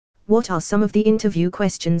What are some of the interview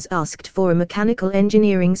questions asked for a mechanical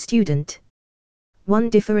engineering student? 1.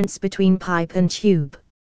 Difference between pipe and tube.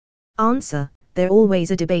 Answer: there's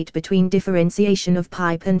always a debate between differentiation of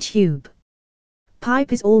pipe and tube.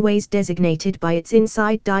 Pipe is always designated by its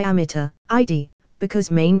inside diameter, ID, because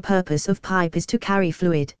main purpose of pipe is to carry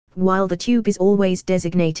fluid, while the tube is always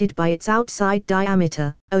designated by its outside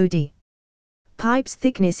diameter, OD. Pipe's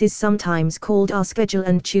thickness is sometimes called R schedule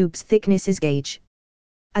and tube's thickness is gauge.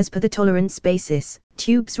 As per the tolerance basis,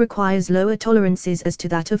 tubes requires lower tolerances as to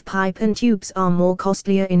that of pipe, and tubes are more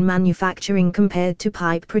costlier in manufacturing compared to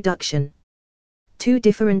pipe production. 2.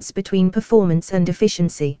 Difference between performance and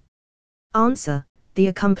efficiency. Answer: the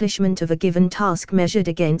accomplishment of a given task measured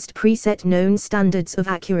against preset known standards of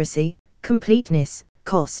accuracy, completeness,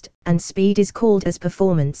 cost, and speed is called as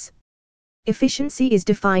performance. Efficiency is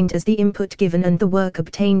defined as the input given and the work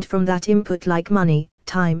obtained from that input, like money,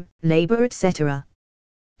 time, labor, etc.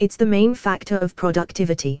 It's the main factor of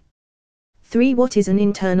productivity. 3. What is an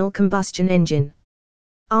internal combustion engine?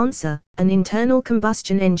 Answer: an internal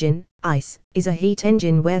combustion engine, ICE, is a heat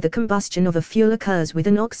engine where the combustion of a fuel occurs with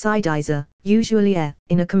an oxidizer, usually air,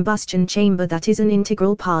 in a combustion chamber that is an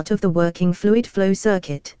integral part of the working fluid flow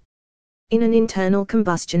circuit. In an internal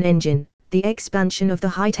combustion engine, the expansion of the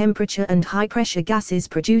high temperature and high pressure gases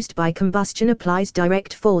produced by combustion applies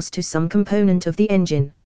direct force to some component of the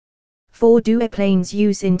engine. 4. Do airplanes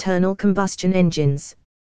use internal combustion engines?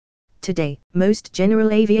 Today, most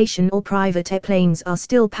general aviation or private airplanes are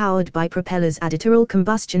still powered by propellers, additional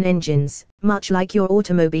combustion engines, much like your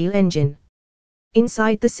automobile engine.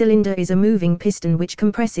 Inside the cylinder is a moving piston which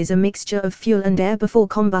compresses a mixture of fuel and air before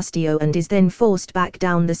combustio and is then forced back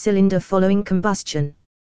down the cylinder following combustion.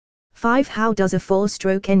 5. How does a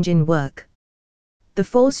 4-stroke engine work? The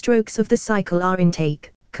 4 strokes of the cycle are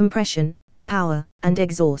intake, compression, power, and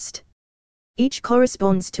exhaust. Each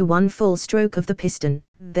corresponds to 1 full stroke of the piston,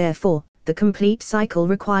 therefore, the complete cycle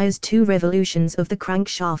requires 2 revolutions of the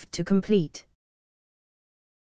crankshaft to complete.